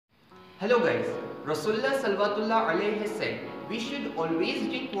Hello guys, Rasullah Salvatullah alayhi has said we should always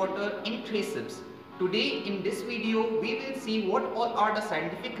drink water in 3 sips. Today in this video we will see what all are the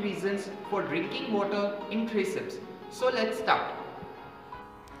scientific reasons for drinking water in 3 sips. So let's start.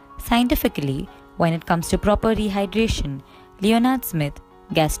 Scientifically, when it comes to proper rehydration, Leonard Smith,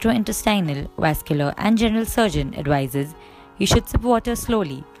 gastrointestinal, vascular and general surgeon advises you should sip water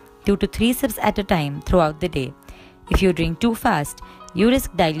slowly, 2 to 3 sips at a time throughout the day. If you drink too fast, you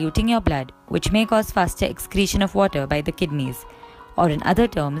risk diluting your blood, which may cause faster excretion of water by the kidneys. Or in other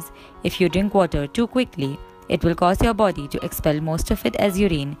terms, if you drink water too quickly, it will cause your body to expel most of it as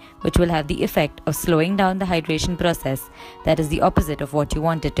urine, which will have the effect of slowing down the hydration process, that is the opposite of what you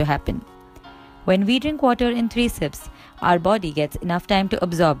want it to happen. When we drink water in 3 sips, our body gets enough time to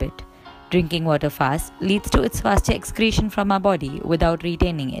absorb it. Drinking water fast leads to its faster excretion from our body without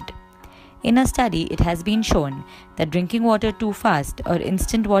retaining it. In a study, it has been shown that drinking water too fast or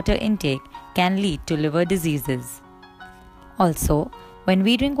instant water intake can lead to liver diseases. Also, when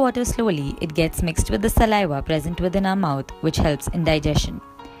we drink water slowly, it gets mixed with the saliva present within our mouth, which helps in digestion.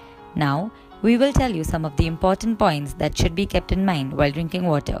 Now, we will tell you some of the important points that should be kept in mind while drinking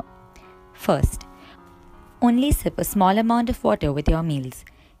water. First, only sip a small amount of water with your meals.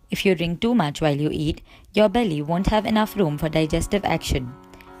 If you drink too much while you eat, your belly won't have enough room for digestive action.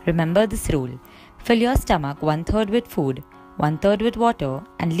 Remember this rule: fill your stomach 1/3 with food, 1/3 with water,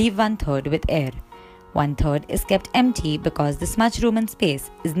 and leave 1/3 with air. 1/3 is kept empty because this much room and space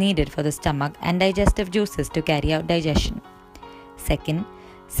is needed for the stomach and digestive juices to carry out digestion. Second,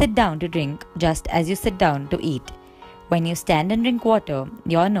 sit down to drink just as you sit down to eat. When you stand and drink water,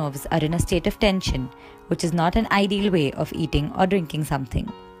 your nerves are in a state of tension, which is not an ideal way of eating or drinking something.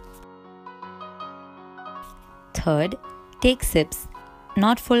 Third, take sips,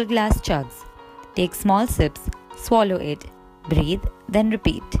 not full glass chugs. Take small sips, swallow it, breathe, then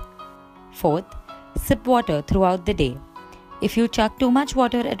repeat. Fourth, sip water throughout the day. If you chug too much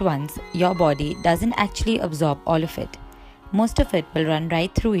water at once, your body doesn't actually absorb all of it. Most of it will run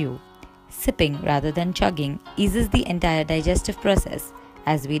right through you. Sipping rather than chugging eases the entire digestive process,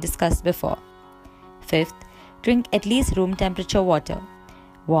 as we discussed before. Fifth, drink at least room temperature water.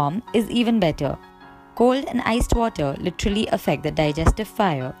 Warm is even better. Cold and iced water literally affect the digestive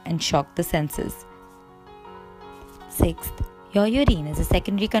fire and shock the senses. Sixth, your urine is a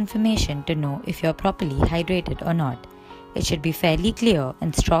secondary confirmation to know if you're properly hydrated or not. It should be fairly clear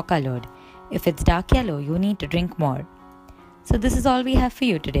and straw colored. If it's dark yellow, you need to drink more. So this is all we have for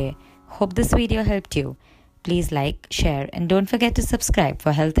you today. Hope this video helped you. Please like, share, and don't forget to subscribe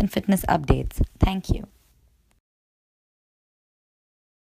for health and fitness updates. Thank you.